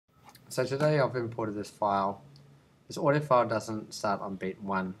So today I've imported this file. This audio file doesn't start on beat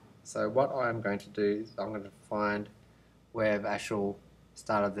 1. So what I'm going to do is I'm going to find where the actual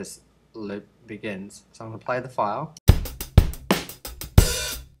start of this loop begins. So I'm going to play the file.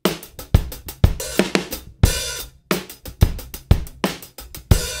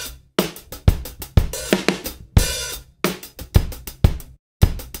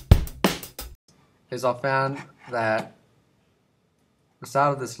 Is I found that the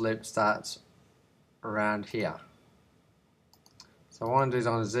start of this loop starts around here. So what I want to do is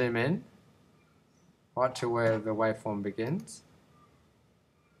I'm going to zoom in right to where the waveform begins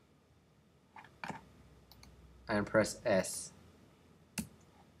and press S.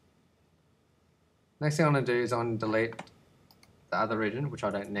 Next thing I'm going to do is I'm going to delete the other region, which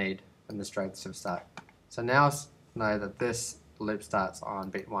I don't need, and just drag this to the start. So now I know that this loop starts on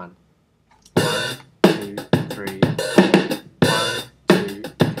beat 1. 1, 2, 3, 4. 1, 2,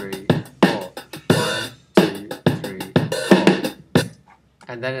 3, 4. 1, 2, 3, 4.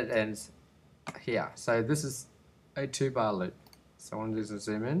 And then it ends here. So this is a 2-bar loop. So I want to do is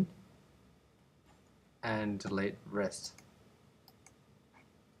zoom in and delete rest.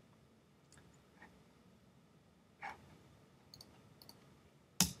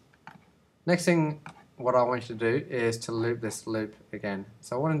 Next thing, what I want you to do is to loop this loop again.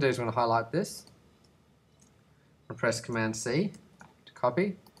 So what I'm going to do is I'm going to highlight this. I'm going to press Command C to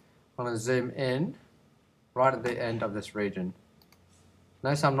copy. I'm going to zoom in right at the end of this region.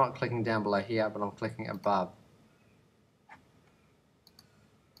 Notice I'm not clicking down below here, but I'm clicking above.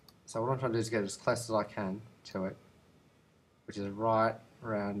 So what I'm trying to do is get as close as I can to it, which is right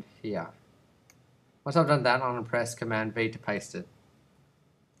around here. Once I've done that, I'm going to press Command V to paste it.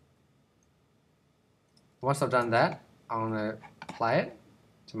 Once I've done that, I'm going to play it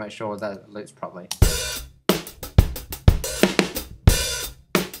to make sure that it loops properly.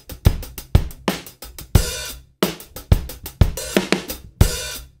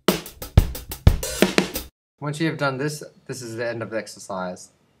 Once you have done this, this is the end of the exercise.